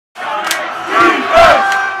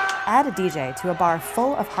add a DJ to a bar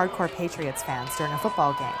full of hardcore Patriots fans during a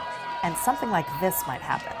football game, and something like this might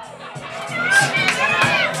happen.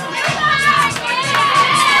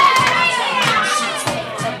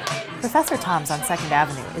 Professor Thom's on 2nd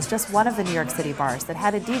Avenue is just one of the New York City bars that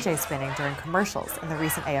had a DJ spinning during commercials in the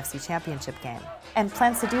recent AFC Championship game, and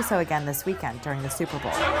plans to do so again this weekend during the Super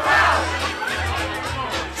Bowl.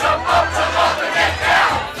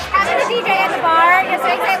 Having a DJ at the bar just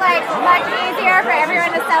makes it much easier for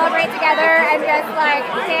everyone to celebrate together and just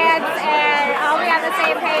dance and all be on the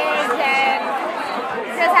same page and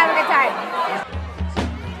just have a good time.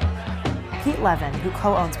 Pete Levin, who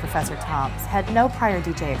co-owns Professor Thom's, had no prior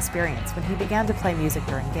DJ experience when he began to play music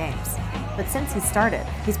during games. But since he started,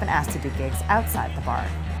 he's been asked to do gigs outside the bar.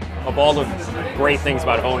 Of all the great things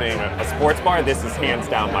about owning a sports bar, this is hands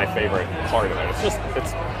down my favorite part of it.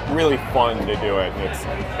 It's really fun to do it. It's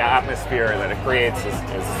the atmosphere that it creates is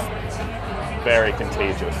very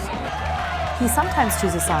contagious. He sometimes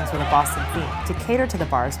chooses songs with a Boston theme to cater to the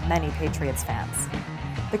bar's many Patriots fans.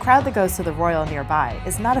 The crowd that goes to the Royal nearby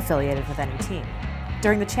is not affiliated with any team.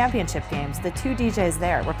 During the championship games, the two DJs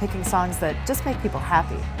there were picking songs that just make people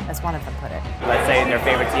happy, as one of them put it. Let's say their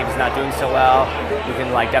favorite team is not doing so well, you can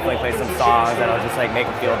definitely play some songs that'll just make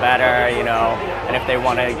them feel better, you know. And if they're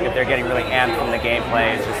getting really amped from the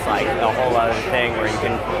gameplay, it's just a whole other thing where you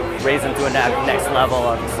can raise them to a next level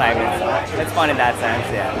of excitement. So it's fun in that sense,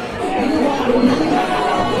 yeah.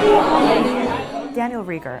 Daniel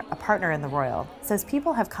Rieger, a partner in the Royal, says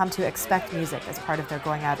people have come to expect music as part of their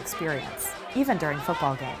going out experience, even during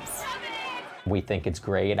football games. We think it's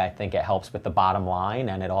great. I think it helps with the bottom line,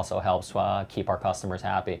 and it also helps keep our customers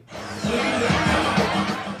happy.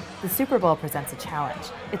 The Super Bowl presents a challenge.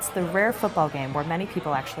 It's the rare football game where many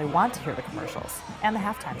people actually want to hear the commercials and the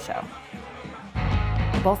halftime show.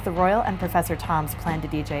 Both the Royal and Professor Thom's plan to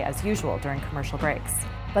DJ as usual during commercial breaks.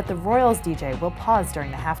 But the Royals DJ will pause during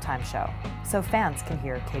the halftime show, so fans can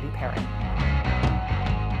hear Katy Perry.